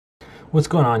What's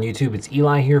going on YouTube? It's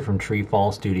Eli here from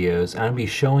TreeFall Studios, and I'll be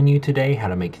showing you today how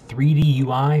to make 3D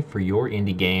UI for your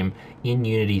indie game in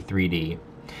Unity 3D.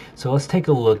 So let's take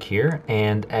a look here,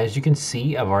 and as you can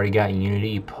see, I've already got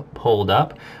Unity pulled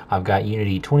up. I've got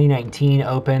Unity 2019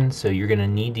 open, so you're going to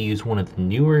need to use one of the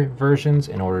newer versions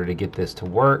in order to get this to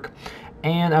work.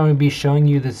 And I'm going to be showing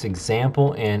you this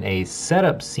example in a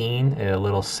setup scene, a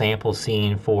little sample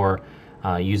scene for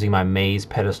using my Maze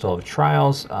Pedestal of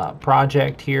Trials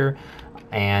project here.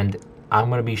 And I'm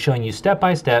going to be showing you step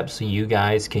by step so you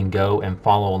guys can go and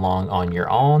follow along on your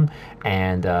own.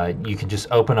 And you can just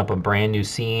open up a brand new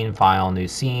scene, file new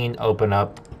scene, open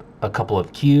up a couple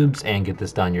of cubes and get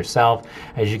this done yourself.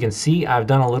 As you can see, I've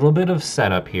done a little bit of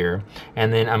setup here,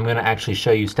 and then I'm going to actually show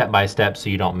you step by step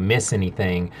so you don't miss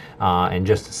anything in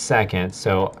just a second.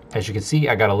 So as you can see,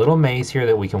 I got a little maze here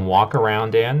that we can walk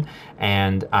around in,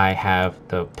 and I have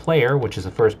the player, which is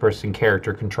a first-person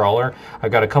character controller.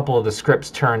 I've got a couple of the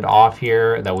scripts turned off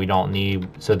here that we don't need,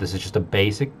 so this is just a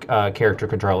basic character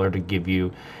controller to give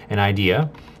you an idea.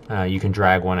 You can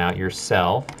drag one out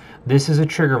yourself. This is a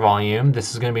trigger volume.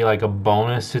 This is going to be like a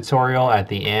bonus tutorial at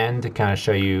the end to kind of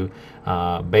show you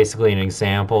basically an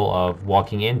example of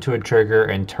walking into a trigger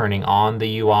and turning on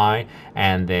the UI,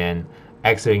 and then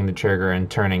exiting the trigger and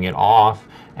turning it off.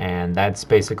 And that's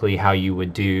basically how you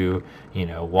would do, you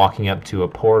know, walking up to a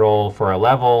portal for a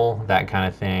level, that kind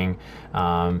of thing.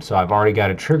 So I've already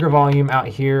got a trigger volume out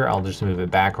here. I'll just move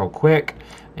it back real quick,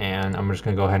 and I'm just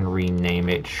going to go ahead and rename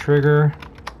it trigger.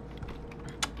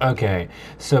 Okay,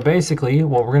 so basically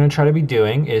what we're going to try to be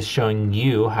doing is showing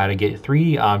you how to get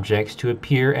 3D objects to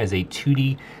appear as a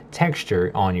 2D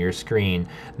texture on your screen.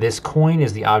 This coin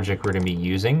is the object we're going to be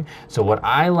using. So what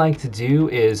I like to do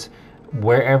is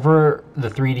wherever the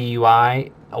 3D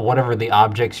UI, whatever the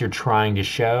objects you're trying to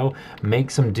show,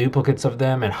 make some duplicates of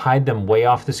them and hide them way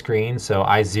off the screen. So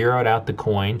I zeroed out the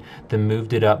coin, then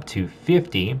moved it up to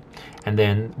 50. And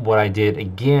then what I did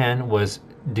again was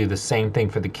do the same thing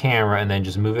for the camera and then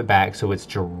just move it back so it's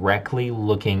directly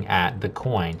looking at the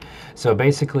coin. So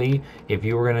basically, if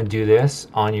you were going to do this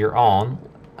on your own,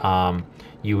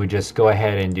 you would just go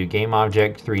ahead and do game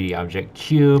object, 3D object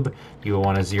cube. You will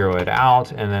want to zero it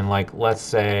out, and then, like, let's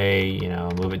say, you know,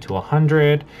 move it to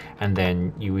 100, and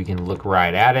then we can look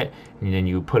right at it, and then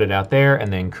you put it out there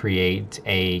and then create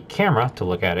a camera to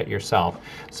look at it yourself.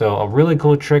 So a really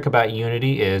cool trick about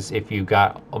Unity is if you've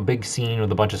got a big scene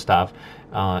with a bunch of stuff,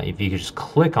 if you could just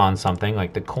click on something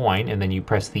like the coin and then you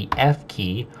press the F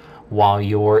key while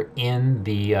you're in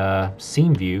the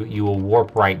scene view, you will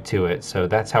warp right to it. So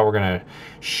that's how we're going to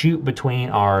shoot between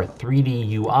our 3D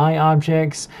UI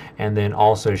objects and then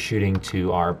also shooting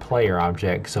to our player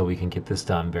object so we can get this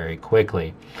done very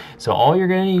quickly. So all you're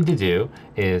going to need to do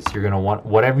is you're going to want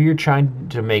whatever you're trying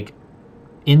to make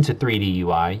into 3D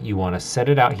UI, you want to set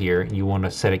it out here. You want to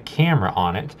set a camera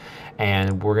on it,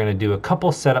 and we're going to do a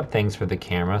couple setup things for the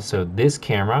camera. So this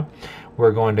camera,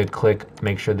 we're going to click,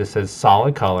 make sure this says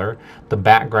solid color. The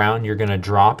background you're going to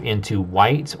drop into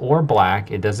white or black,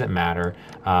 it doesn't matter,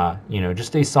 you know,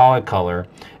 just a solid color.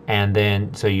 And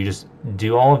then so you just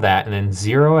do all of that and then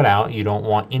zero it out. You don't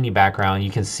want any background. You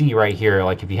can see right here,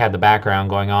 like if you had the background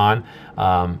going on,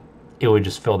 it would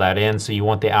just fill that in. So you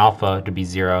want the alpha to be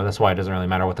 0. That's why it doesn't really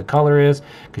matter what the color is,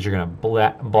 because you're going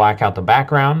to black out the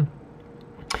background.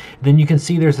 Then you can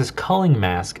see there's this culling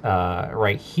mask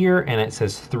right here, and it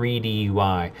says 3D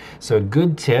UI. So a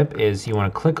good tip is you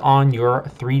want to click on your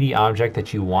 3D object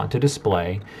that you want to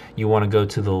display. You want to go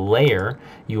to the layer.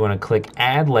 You want to click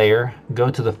add layer, go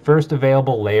to the first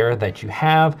available layer that you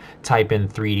have, type in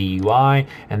 3D UI,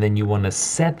 and then you want to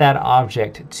set that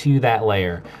object to that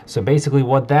layer. So basically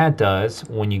what that does,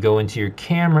 when you go into your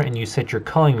camera and you set your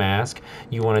culling mask,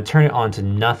 you want to turn it on to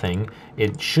nothing.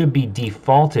 It should be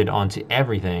defaulted onto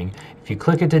everything. If you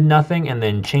click it to nothing and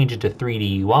then change it to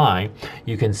 3D UI,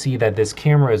 you can see that this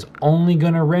camera is only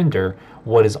going to render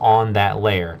what is on that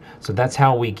layer. So that's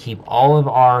how we keep all of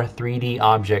our 3D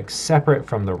objects separate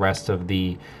from the rest of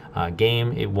the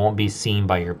game. It won't be seen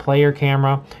by your player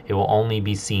camera. It will only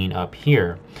be seen up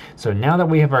here. So now that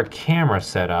we have our camera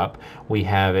set up, we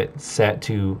have it set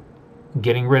to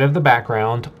getting rid of the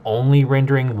background, only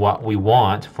rendering what we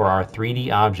want for our 3D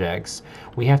objects.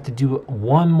 We have to do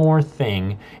one more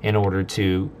thing in order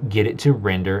to get it to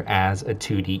render as a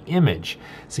 2D image.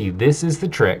 See, this is the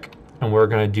trick, and we're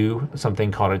going to do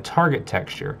something called a target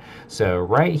texture. So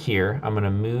right here, I'm going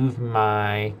to move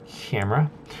my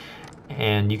camera,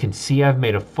 and you can see I've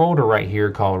made a folder right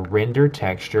here called render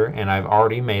texture, and I've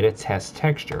already made a test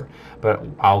texture, but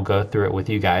I'll go through it with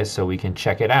you guys so we can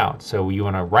check it out. So you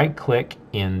want to right click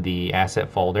in the asset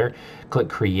folder, click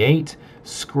create,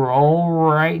 scroll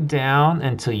right down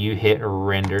until you hit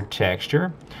render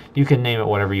texture. You can name it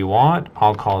whatever you want.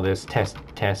 I'll call this test,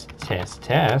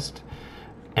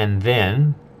 and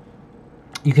then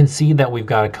you can see that we've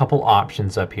got a couple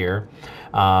options up here.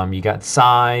 You got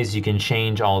size, you can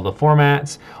change all the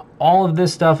formats. All of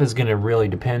this stuff is going to really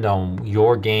depend on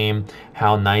your game,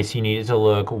 how nice you need it to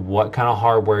look, what kind of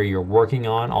hardware you're working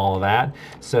on, all of that.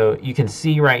 So you can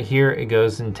see right here, it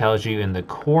goes and tells you in the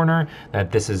corner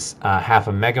that this is 0.5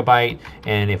 megabyte,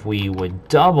 and if we would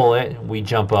double it, we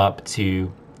jump up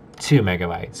to 2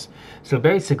 megabytes. So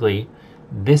basically,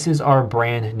 this is our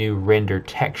brand new render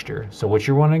texture. So what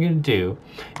you're going to do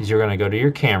is you're going to go to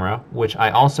your camera, which I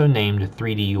also named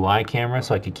 3D UI camera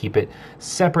so I could keep it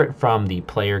separate from the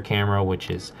player camera, which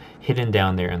is hidden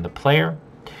down there in the player.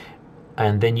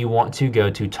 And then you want to go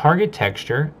to target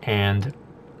texture, and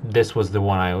this was the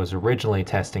one I was originally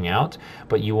testing out,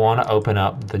 but you want to open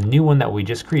up the new one that we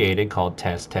just created called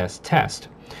test.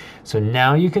 So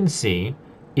now you can see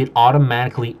it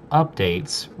automatically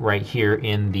updates right here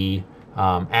in the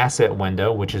asset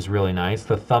window, which is really nice.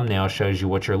 The thumbnail shows you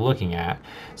what you're looking at,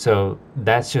 so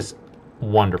that's just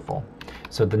wonderful.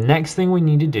 So the next thing we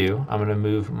need to do, I'm going to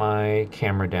move my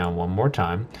camera down one more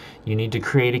time. You need to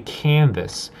create a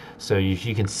canvas. So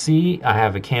you can see I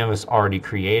have a canvas already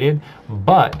created,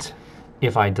 but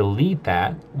if I delete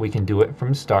that, we can do it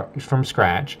from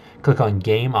scratch. Click on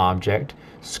game object,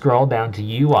 scroll down to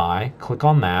UI, click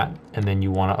on that, and then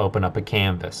you want to open up a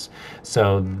canvas.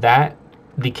 So that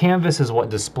the canvas is what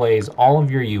displays all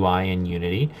of your UI in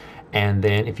Unity. And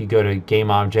then if you go to game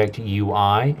object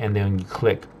UI and then you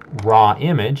click raw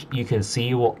image, you can see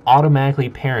it will automatically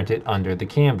parent it under the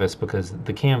canvas because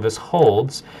the canvas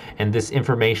holds, and this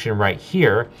information right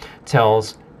here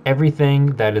tells everything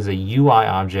that is a UI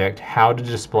object how to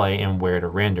display and where to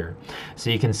render.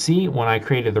 So you can see when I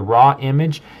created the raw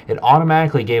image, it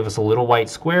automatically gave us a little white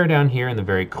square down here in the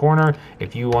very corner.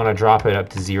 If you want to drop it up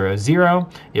to 0, 0,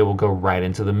 it will go right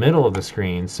into the middle of the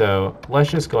screen. So let's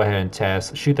just go ahead and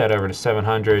test. Shoot that over to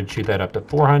 700, shoot that up to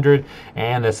 400,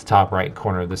 and that's the top right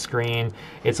corner of the screen.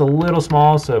 It's a little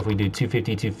small, so if we do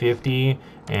 250, 250,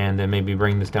 and then maybe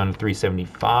bring this down to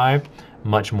 375,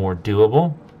 much more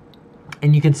doable.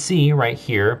 And you can see right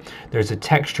here, there's a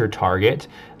texture target.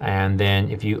 And then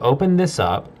if you open this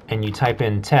up and you type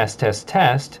in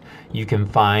test, you can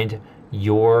find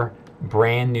your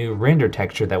brand new render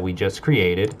texture that we just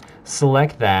created.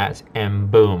 Select that and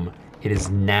boom, it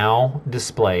is now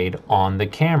displayed on the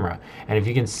camera. And if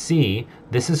you can see,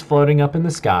 this is floating up in the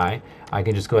sky. I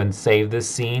can just go ahead and save this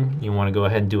scene. You want to go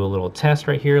ahead and do a little test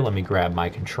right here. Let me grab my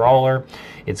controller.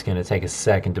 It's going to take a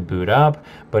second to boot up,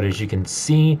 but as you can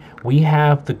see, we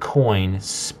have the coin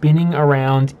spinning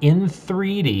around in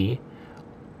 3D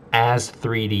as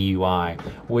 3D UI,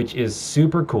 which is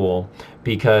super cool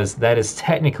because that is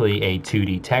technically a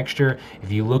 2D texture. If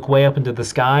you look way up into the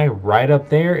sky, right up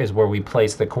there is where we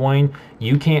place the coin.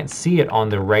 You can't see it on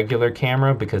the regular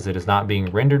camera because it is not being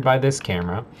rendered by this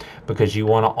camera, because you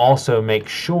want to also make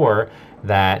sure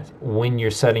that when you're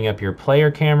setting up your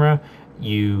player camera,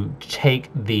 you take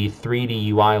the 3D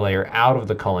UI layer out of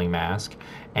the culling mask,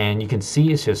 and you can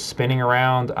see it's just spinning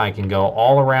around. I can go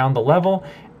all around the level,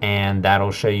 and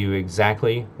that'll show you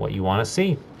exactly what you want to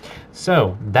see.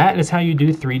 So that is how you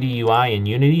do 3D UI in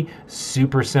Unity.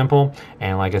 Super simple.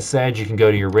 And like I said, you can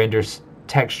go to your render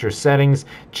texture settings,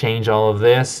 change all of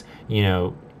this,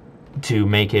 to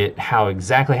make it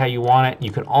exactly how you want it.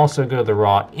 You can also go to the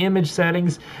raw image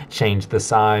settings, change the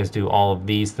size, do all of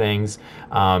these things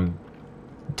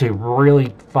to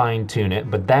really fine tune it.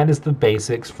 But that is the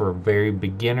basics for a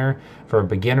beginner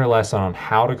lesson on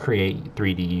how to create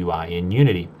 3D UI in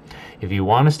Unity. If you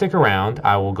want to stick around,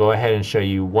 I will go ahead and show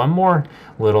you one more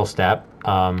little step.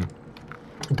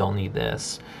 Don't need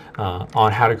this.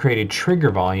 On how to create a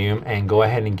trigger volume and go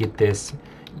ahead and get this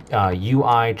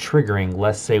UI triggering.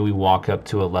 Let's say we walk up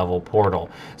to a level portal.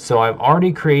 So I've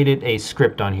already created a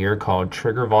script on here called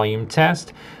trigger volume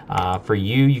test. For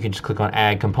you can just click on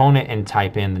add component and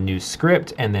type in the new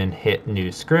script and then hit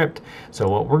new script. So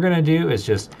what we're going to do is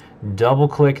just double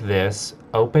click this,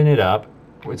 open it up.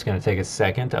 It's going to take a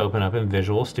second to open up in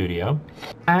Visual Studio.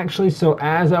 Actually, so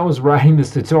as I was writing this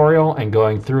tutorial and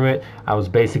going through it, I was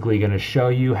basically going to show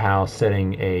you how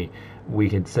we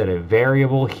could set a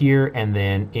variable here, and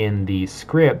then in the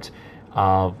script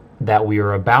that we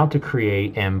are about to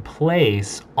create and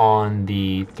place on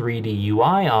the 3D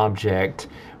UI object,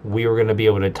 we were going to be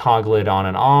able to toggle it on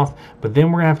and off, but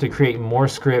then we're going to have to create more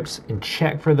scripts and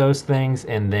check for those things,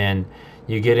 and then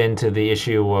you get into the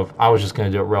issue of I was just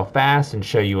going to do it real fast and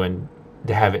show you and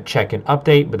to have it check and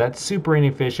update, but that's super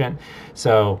inefficient.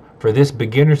 So for this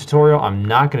beginner tutorial, I'm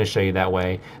not going to show you that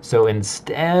way. So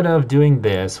instead of doing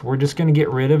this, we're just going to get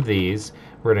rid of these.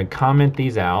 We're going to comment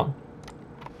these out.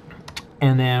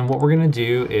 And then what we're going to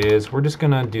do is we're just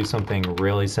going to do something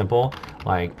really simple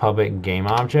like public game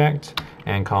object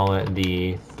and call it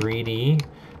the 3D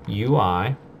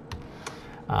UI.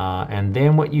 And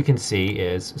then what you can see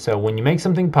is, so when you make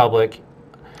something public,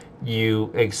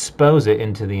 you expose it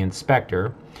into the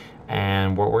inspector,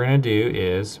 and what we're going to do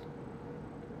is,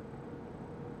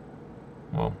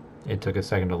 well, it took a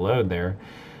second to load there.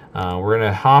 We're going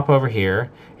to hop over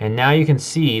here, and now you can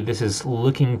see this is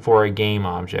looking for a game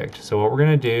object. So what we're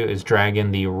going to do is drag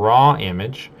in the raw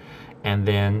image, and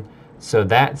then so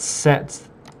that sets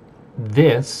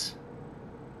this,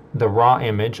 the raw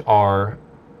image, our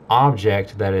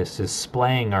object that is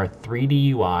displaying our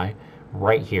 3D UI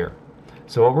right here.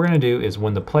 So what we're going to do is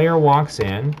when the player walks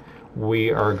in,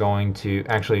 we are going to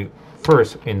actually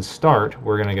first in start,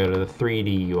 we're going to go to the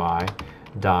 3D UI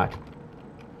dot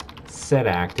set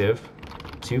active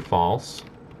to false.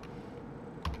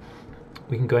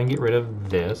 We can go ahead and get rid of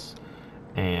this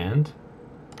and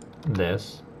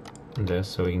this and this,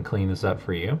 so we can clean this up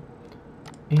for you,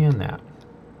 and that.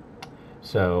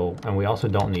 So, and we also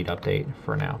don't need update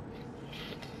for now.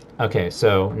 Okay,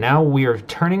 so now we are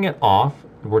turning it off.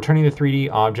 We're turning the 3D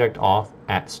object off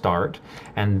at start,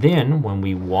 and then when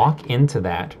we walk into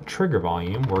that trigger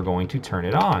volume, we're going to turn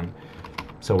it on.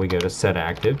 So we go to set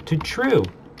active to true.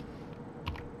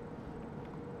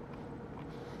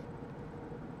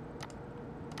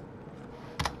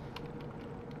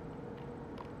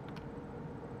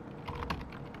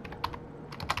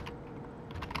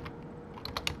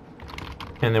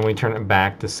 And then we turn it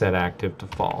back to set active to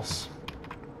false.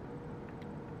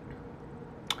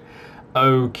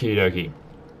 Okie dokie.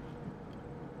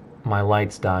 My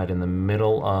lights died in the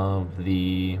middle of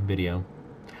the video.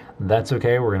 That's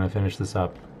okay, we're going to finish this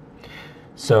up.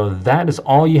 So that is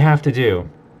all you have to do.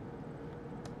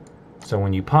 So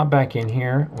when you pop back in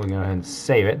here, we're going to go ahead and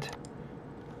save it.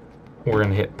 We're going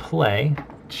to hit play.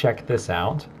 Check this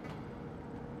out.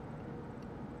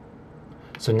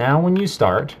 So now when you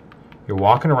start, you're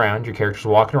walking around, your character's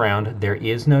walking around, there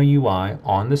is no UI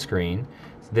on the screen.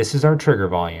 This is our trigger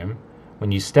volume.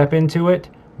 When you step into it,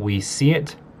 we see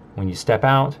it. When you step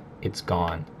out, it's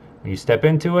gone. When you step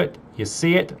into it, you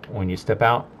see it. When you step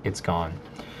out, it's gone.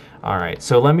 All right,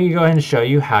 so let me go ahead and show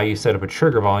you how you set up a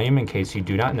trigger volume in case you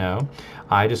do not know.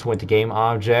 I just went to game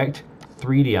object,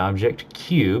 3D object,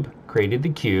 cube, created the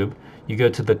cube. You go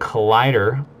to the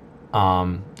collider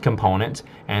component,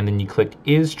 and then you click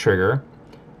is trigger,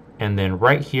 and then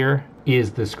right here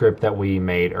is the script that we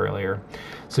made earlier.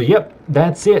 So yep,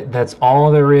 that's it. That's all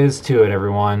there is to it,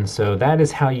 everyone. So that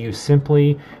is how you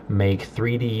simply make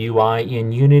 3D UI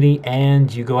in Unity,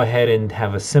 and you go ahead and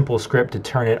have a simple script to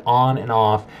turn it on and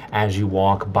off as you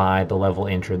walk by the level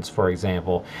entrance, for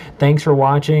example. Thanks for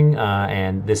watching,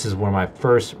 and this is one of my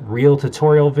first real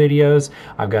tutorial videos.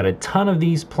 I've got a ton of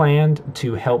these planned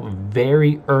to help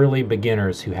very early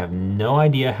beginners who have no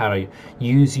idea how to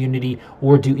use Unity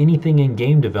or do anything in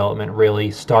game development, really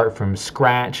start from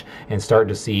scratch and start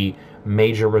to see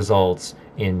major results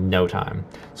in no time.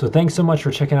 So thanks so much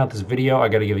for checking out this video. I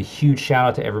got to give a huge shout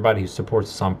out to everybody who supports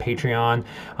us on Patreon.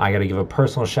 I got to give a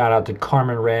personal shout out to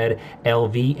Carmen Red,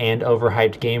 LV, and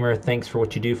Overhyped Gamer. Thanks for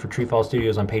what you do for TreeFall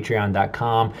Studios on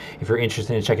patreon.com. If you're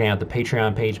interested in checking out the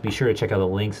Patreon page, be sure to check out the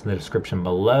links in the description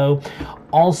below.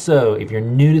 Also, if you're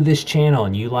new to this channel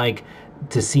and you like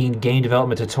to see game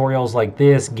development tutorials like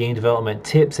this, game development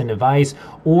tips and advice,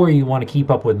 or you want to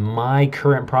keep up with my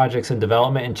current projects in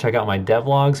development and check out my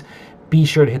devlogs, be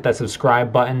sure to hit that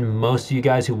subscribe button. Most of you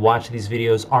guys who watch these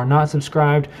videos are not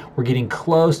subscribed. We're getting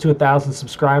close to 1,000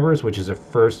 subscribers, which is a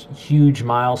first huge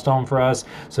milestone for us.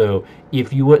 So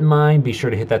if you wouldn't mind, be sure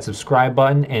to hit that subscribe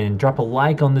button and drop a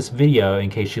like on this video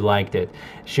in case you liked it.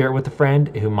 Share it with a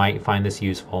friend who might find this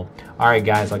useful. All right,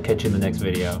 guys, I'll catch you in the next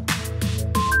video.